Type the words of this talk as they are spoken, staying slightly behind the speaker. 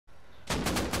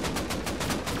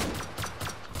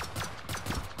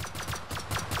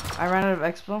I ran out of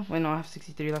expo. Wait, no, I have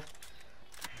 63 left.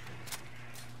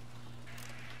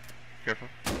 Careful.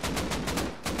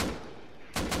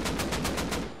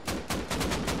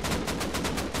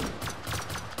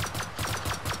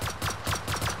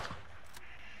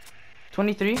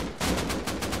 $23.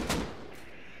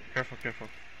 Careful, careful.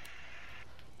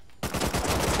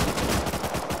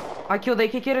 I killed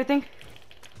AK Kid, I think.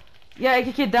 Yeah,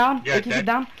 AK Kid down. Yeah, AK Kid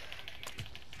down.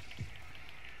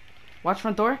 Watch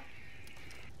front door.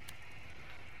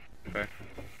 Okay.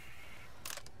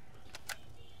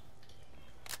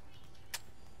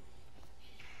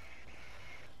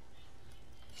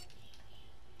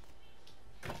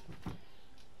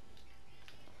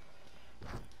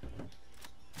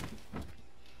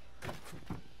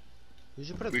 Did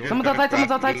you put a We door? just Someone's gotta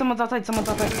outside, someone's grab outside, loot. someone's outside, someone's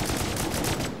outside.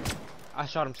 I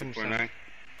shot him. Someone shot him. 649.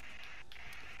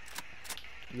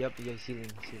 Yep, yeah,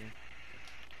 healing, healing.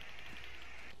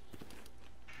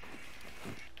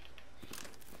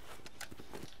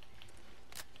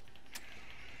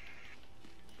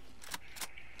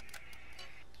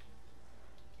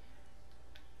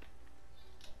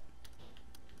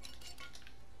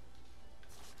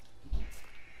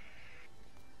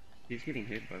 He's getting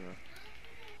hit by the.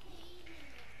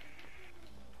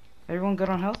 Everyone good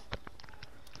on health?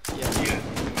 Yeah.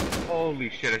 Holy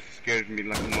shit! It scared me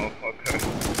like a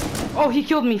motherfucker. Oh, he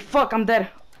killed me. Fuck, I'm dead.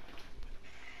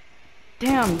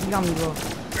 Damn, he got me, bro.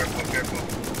 Careful, careful.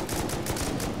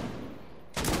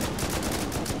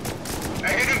 I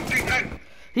hit him 3 times.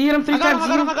 He hit him 3 I got him,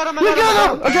 times. I got him, I got him, I We got him, I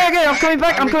got him. got him. Okay, I'm coming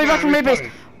back. I'm coming back from my base.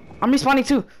 respawning. I'm respawning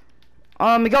too.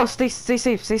 Miguel, stay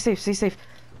safe, stay safe, stay safe.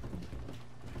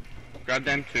 Grab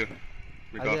them too.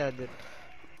 We I go. did, I did.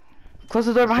 Close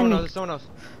the door behind me. There's someone else.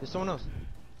 There's someone else.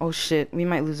 Oh shit, we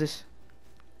might lose this.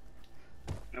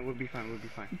 No, we'll be fine. We'll be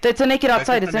fine. It's a naked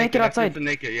outside. That's It's a naked That's outside. just a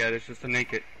naked. Yeah, that's just a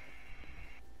naked.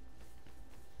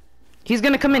 He's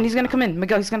gonna come in. He's gonna come in.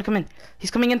 Miguel, he's gonna come in.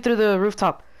 He's coming in through the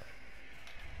rooftop.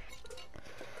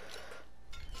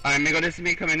 Alright, Miguel, this is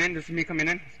me coming in. This is me coming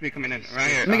in. This is me coming in.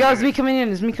 Right here. Miguel, it's me coming in.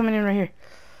 It's me coming in right here.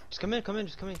 Just come in, come in,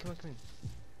 just come in, come in, come in.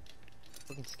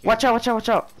 Fucking scared. Watch out, watch out, watch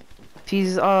out.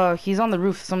 He's on the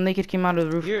roof. Some naked came out of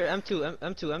the roof. Here,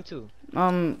 M2.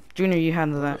 Junior, you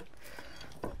handle that.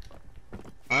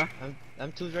 Huh?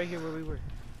 M2's right here where we were.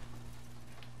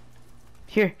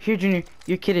 Here, Junior.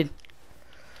 You're kidded.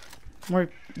 More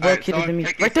Alright, kidded than me.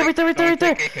 take Right there, right there, right there, right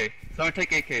there. Someone take AK. Someone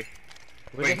take AK.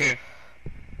 Where's Right it? here.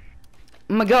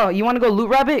 Miguel, you wanna go loot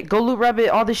rabbit? Go loot rabbit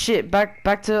all this shit. Back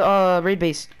to raid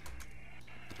base.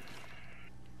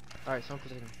 Alright, someone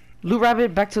protect him. Loot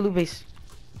rabbit, back to loot base.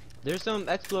 There's some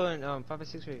Explo and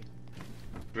 556 right here.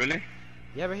 Really?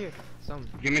 Yeah, right here. Some.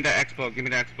 Give me the expo. Give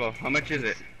me the expo. How much is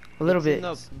it? A little It's bit. in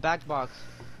the back box.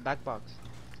 Back box.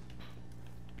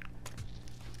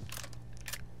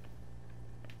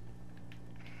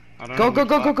 I don't Go, know go, which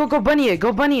go, box. go, go, go, bunny it.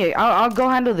 Go, bunny it. I'll go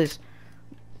handle this.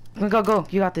 Go.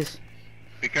 You got this.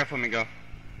 Be careful, Miguel.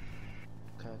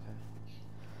 Okay.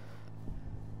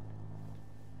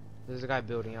 There's a guy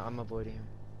building. I'm avoiding him.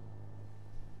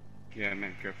 Yeah,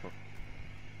 man, careful.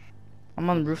 I'm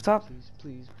on the rooftop.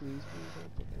 Please. Don't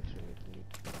put that shit,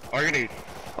 please. Already.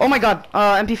 Oh my god.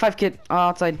 MP5 kit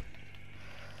outside.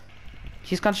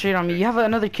 He's concentrating on me. You have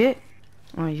another kit?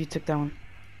 Oh, you took that one.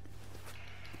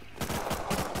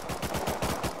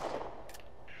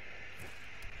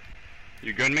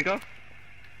 You good, Miguel?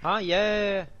 Huh?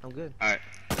 Yeah. I'm good. Alright.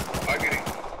 Targeting.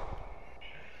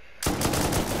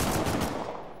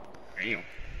 Damn.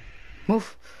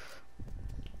 Move.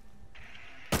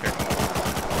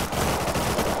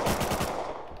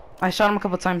 I shot him a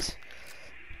couple times.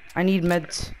 I need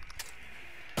meds.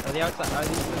 Are they outside? Are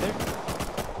they still there?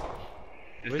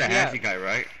 It's Where's the he at? Hazy guy,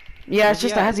 right? Yeah, Where's it's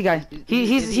just he a at? Hazy guy.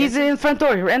 Is He's he in front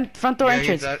door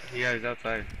entrance. He's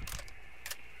outside.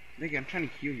 Nigga, I'm trying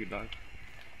to heal you, dog.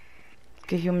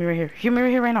 Okay, heal me right here. Heal me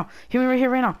right here right now. Heal me right here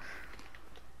right now.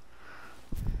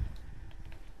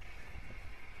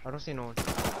 I don't see no one.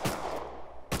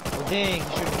 Oh dang!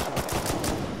 He shoot me.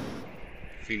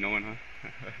 See no one, huh?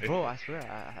 Bro, I swear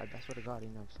to God, he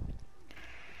knows.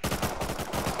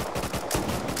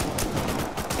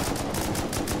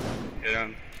 Hit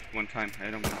him one time.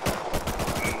 Hit him. Oh,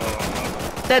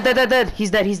 Dead. He's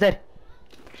dead.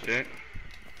 shit.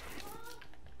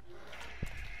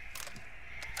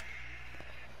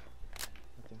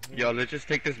 Yo, let's just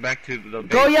take this back to the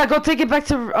base. Go take it back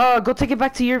to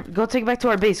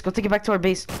our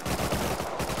base.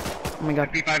 Oh my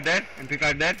god. MP5 dead?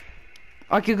 MP5 dead?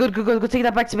 Okay, good. Go take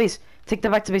that back to base. Take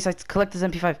that back to base. I collect his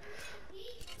MP5.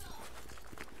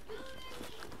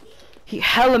 He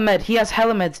has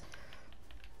hella meds.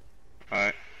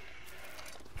 Alright.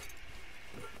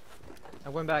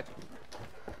 I'm going back.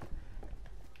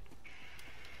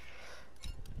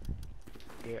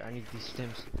 Here, I need these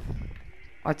stims.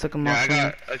 I took him Yeah, off. I from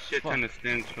got you. a shit ton of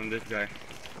stins from this guy.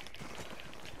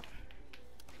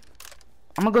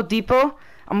 I'm gonna go depot.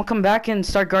 I'm gonna come back and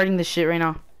start guarding this shit right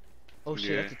now. Oh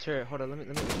shit, Yeah. that's a turret. Hold on, let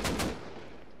me.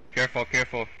 Careful,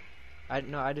 careful. I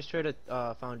destroyed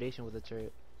a foundation with a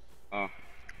turret. Oh.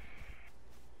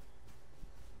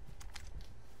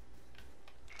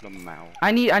 The mouth.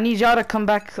 I need y'all to come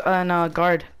back and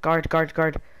guard.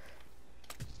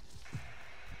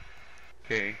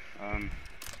 Okay,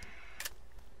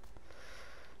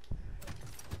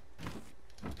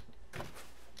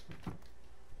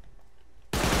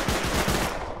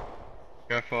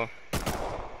 careful.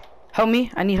 Help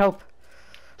me. I need help.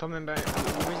 Coming back.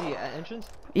 Where's he? At entrance?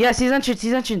 Yes, he's entrance.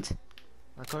 He's entrance.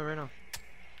 I'm coming right now.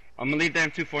 I'm gonna leave the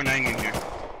M249 in here.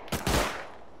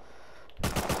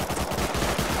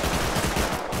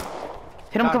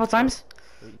 Hit him a couple times.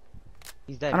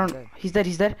 He's dead. I He's don't. dead. He's dead.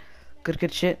 He's dead.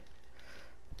 Good shit.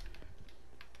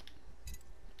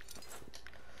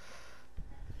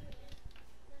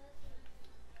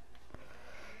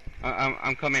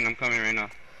 I'm coming right now.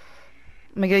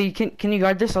 Miguel, you can you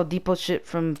guard this? I'll depot shit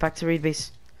from back to raid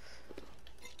base.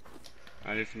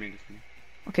 This is me.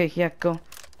 Okay, yeah, go.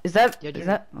 Is that? Yeah, Is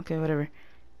that? Okay, whatever.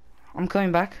 I'm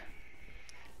coming back.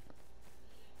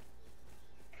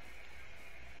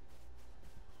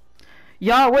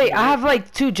 Y'all, wait, I have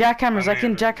like 2 jackhammers. I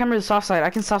can jackhammer the soft side.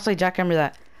 I can soft side jackhammer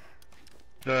that.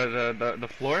 The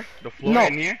floor? The floor No.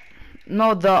 in here?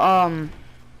 No, the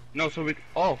No, so we.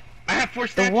 Oh, I have 4 wall.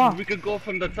 statues. We could go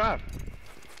from the top.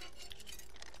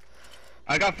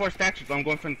 I got 4 statues. I'm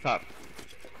going from the top.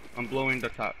 I'm blowing the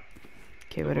top.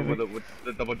 Okay, whatever. With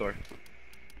the double door.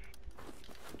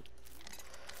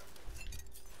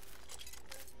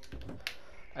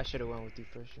 I should have went with you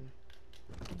first. Jim.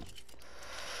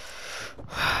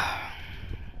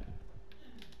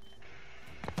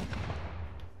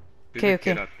 There's Okay, a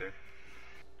kid okay. out there.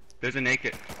 There's a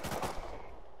naked.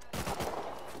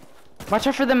 Watch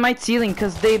out for the might ceiling,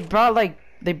 cause they brought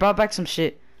back some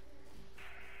shit.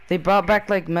 They brought back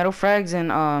like metal frags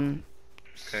and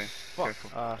Okay. Fuck.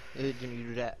 Careful. Didn't you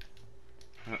do that?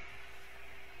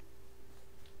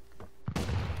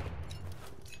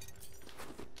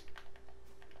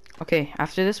 Okay,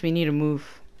 after this we need to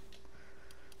move.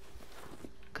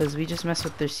 Cause we just messed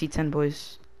with their C10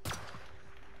 boys.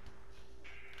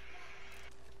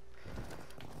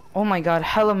 Oh my god,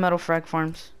 hella metal frag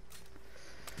farms.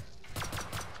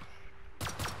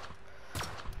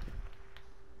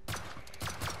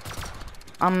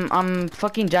 I'm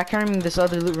fucking jackhammering this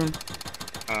other loot room.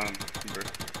 Bro.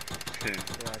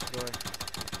 Yeah, explore.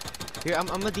 Here,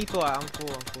 I'm a depot. I'm full.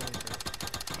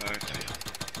 Alright.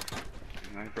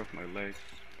 I broke my legs.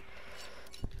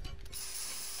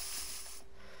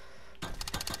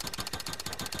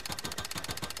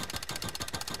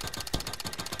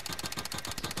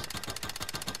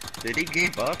 Did he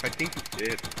give up? I think he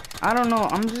did. I don't know,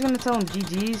 I'm just gonna tell him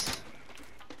GG's.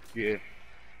 Yeah.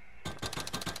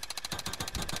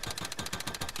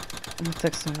 I'm gonna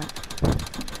text him that.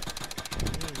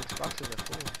 These boxes are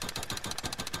full.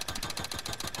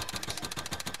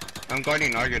 I'm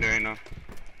guarding Argid right now.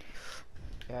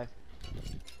 Yeah.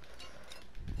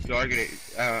 So Argid,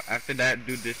 after that,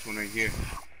 do this one right here.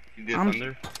 See this I'm-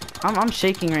 under? I'm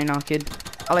shaking right now, kid.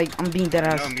 I'm being dead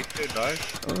ass. No, me too, dog.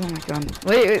 Oh my god.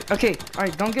 Wait, okay.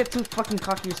 Alright, don't get too fucking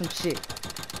cocky or some shit.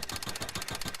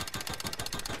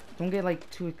 Don't get like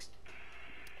too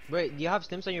Wait, do you have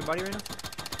stims on your body right now?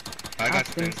 I got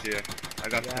things. stims, yeah. I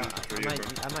got Yeah, stims for you, bro.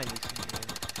 I might need some.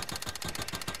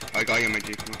 I got you in my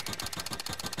G2.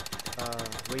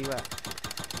 Where you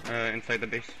at? Inside the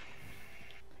base.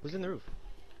 Who's in the roof?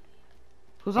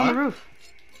 Who's on the Huh? roof?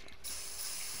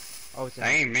 Oh, it's in. That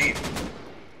ain't me.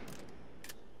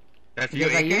 That's Is you,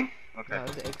 that AK? you? Okay. No,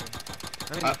 it's an acre.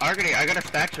 I mean, Argid, I got a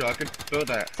statue. I could fill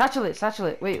that. Satchel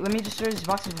it. Wait, let me just throw these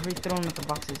boxes before you throw them at the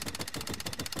boxes.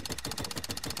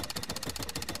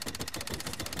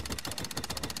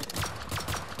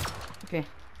 Okay,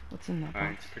 what's in that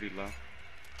Alright, box? it's pretty low.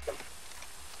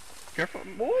 Careful.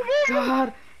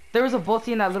 God, there was a bolty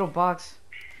in that little box.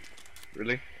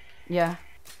 Really? Yeah.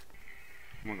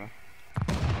 Oh my god.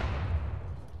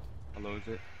 How low is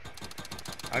it?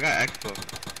 I got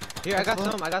Expo. here, I got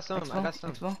Expo? some. I got some.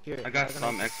 Expo? Here, I got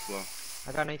some 19. Expo.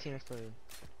 I got 19 expo.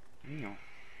 You know.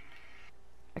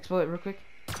 Exploit it real quick.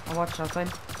 I'll watch outside.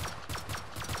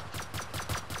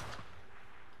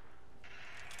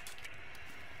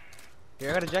 Here,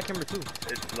 I got a jackhammer too.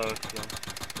 It's low, it's low.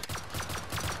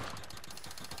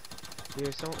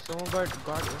 Here, someone guard it.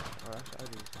 Or actually, I'll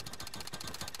do this.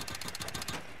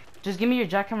 Just give me your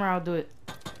jackhammer, I'll do it.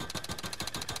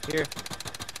 Here.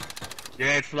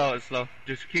 Yeah, it's slow, it's slow.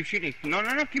 Just keep shooting. No,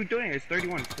 keep doing it. It's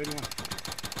 31, it's 31.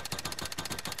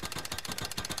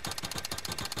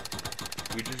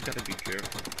 We just gotta be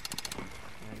careful.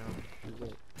 I know. Too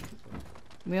good.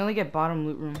 We only get bottom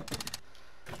loot room.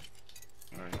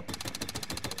 Alright.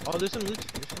 Oh, there's some loot.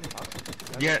 There's some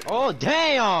boxes. Yeah. Oh,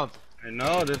 damn! I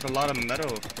know, there's a lot of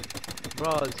metal.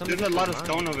 Bro, There's a lot of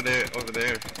stone over there,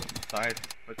 side.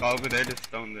 Like over there, there's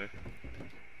stone there.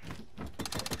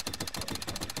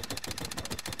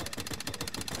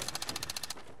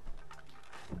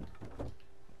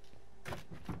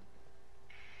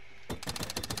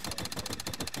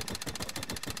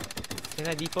 Can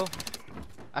I depot?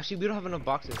 Actually, we don't have enough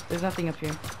boxes. There's nothing up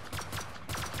here.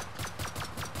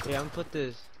 Yeah, I'm gonna put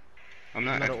this I'm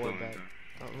not metal ore exploring. back.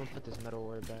 I'm gonna put this metal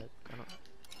ore back. I'm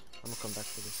gonna come back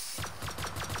to this.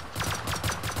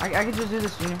 I can just do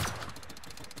this, Junior.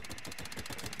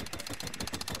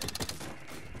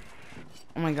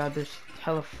 Oh my god, there's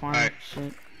hella farm Alright.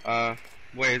 shit.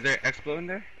 Wait, is there Explo in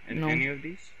there? In No. any of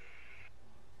these?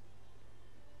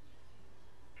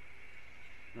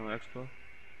 No Explo?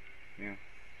 Yeah.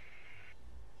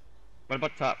 What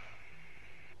about top?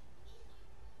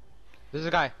 There's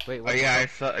a guy. Wait, Oh what? yeah, I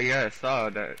saw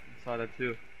that. Saw that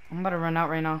too. I'm about to run out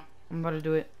right now. I'm about to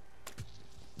do it.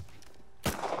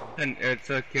 And it's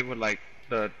a kid with like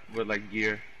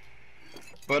gear.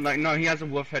 But like no, he has a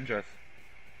wolf headdress.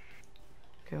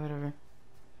 Okay, whatever.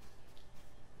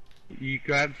 He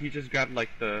just grabbed like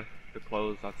the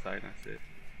clothes outside. That's it.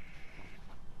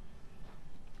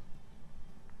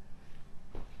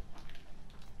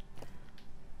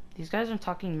 These guys are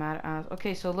talking mad ass.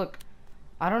 Okay, so look.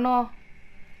 I don't know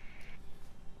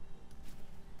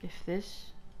if this...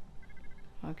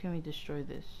 How can we destroy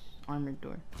this armored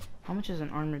door? How much is an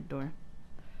armored door?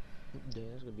 Yeah,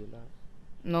 that's gonna be a lot.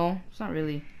 No, it's not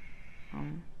really.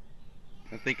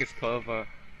 I think it's 12. I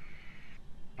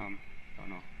don't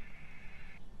know.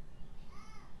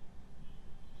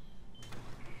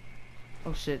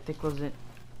 Oh shit, they closed it.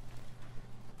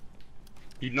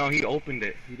 He opened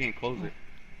it. He didn't close it.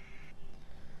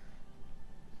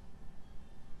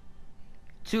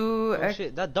 Two. Oh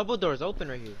shit, that double door is open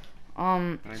right here.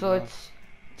 I So know. it's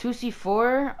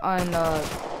 2C4 and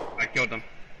I killed him.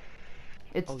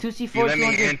 it's Oh, 2C4. He let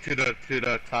me 200. into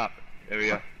the top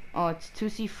area. Oh, it's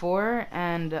 2C4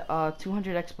 and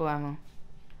 200 expo ammo.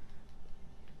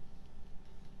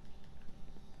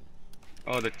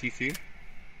 Oh, the TC.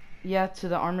 Yeah, to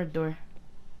the armored door.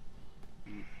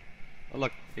 Oh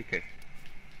look, AK.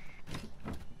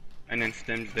 And then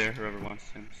Stims there. Whoever wants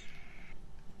Stims.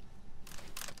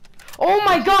 Oh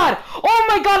my god! Oh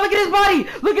my god! Look at his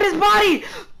body! Look at his body!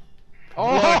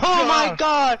 Oh, What my the-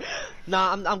 god!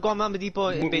 Nah, I'm going Mama Depot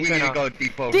in We base need right to now. go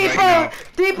depot Depot! right now.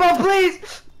 Depot,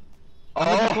 please! I'm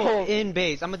a depot Oh in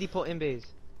base. I'm a depot in base.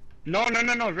 no!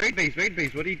 Raid base.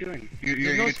 What are you doing?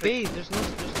 There's no space. There's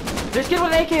There's a kid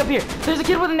with an AK up here! There's a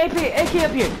kid with an AK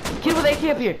up here! Kid with an AK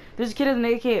up here! There's a kid with an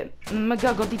AK. Oh my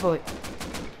god, go depot it.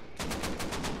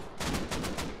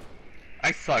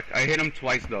 I suck. I hit him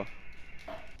twice though.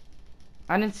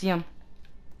 I didn't see him.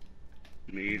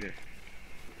 Me either.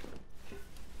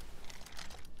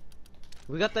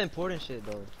 We got the important shit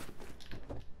though.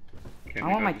 Can I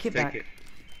we want go my just kit take back. it?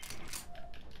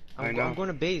 I I'm know. going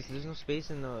to base. There's no space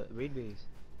in the raid base.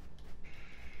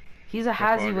 He's a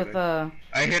far hazy did with I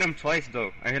hit him twice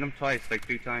though. I hit him twice, like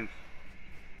 3 times.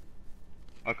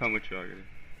 I'll come with you, already.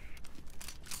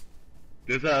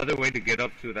 There's another way to get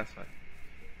up too, that's why.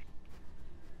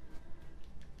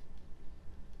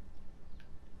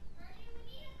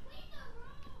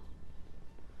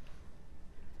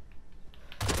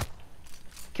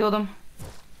 Killed him.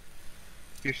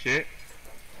 Your shit.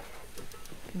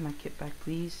 Give me my kit back,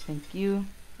 please. Thank you.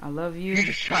 I love you. You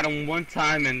just shot him one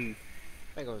time and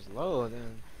That goes low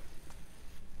then.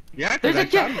 yeah, There's a I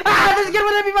shot kid! him. Ah! There's a kid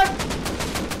with an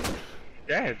MP5!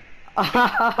 Dead.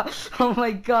 Oh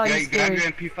my god, Yeah, he's grab scary.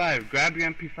 your MP5. Grab your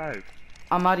MP5.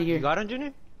 I'm out of You here. got him,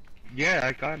 Junior? Yeah,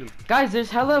 I got him. Guys, there's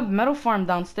hella metal farm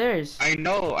downstairs. I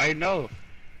know.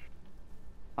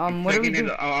 What do we Taking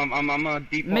do? it, I'm a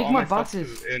depot Make all more my stuff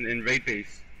boxes. to- in raid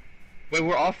base. Wait,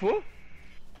 we're all full?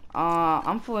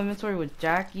 I'm full inventory with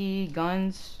Jackie,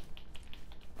 guns.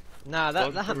 Nah,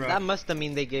 Close the that garage. must have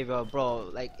mean they gave up, bro.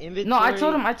 Like inventory. No, I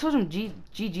told him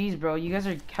GG's, bro. You guys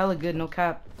are hella good, no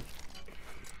cap.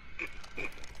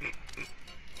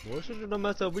 What should have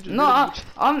mess up? We just No,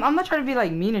 really- I'm not trying to be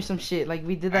like mean or some shit. Like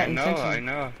we did that I intentionally.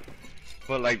 know.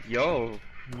 But like, yo,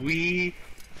 we.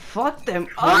 Fuck them.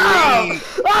 Oh!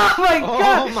 Oh my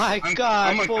god! Oh my I'm- god!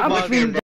 I'm a- full I'm a box. between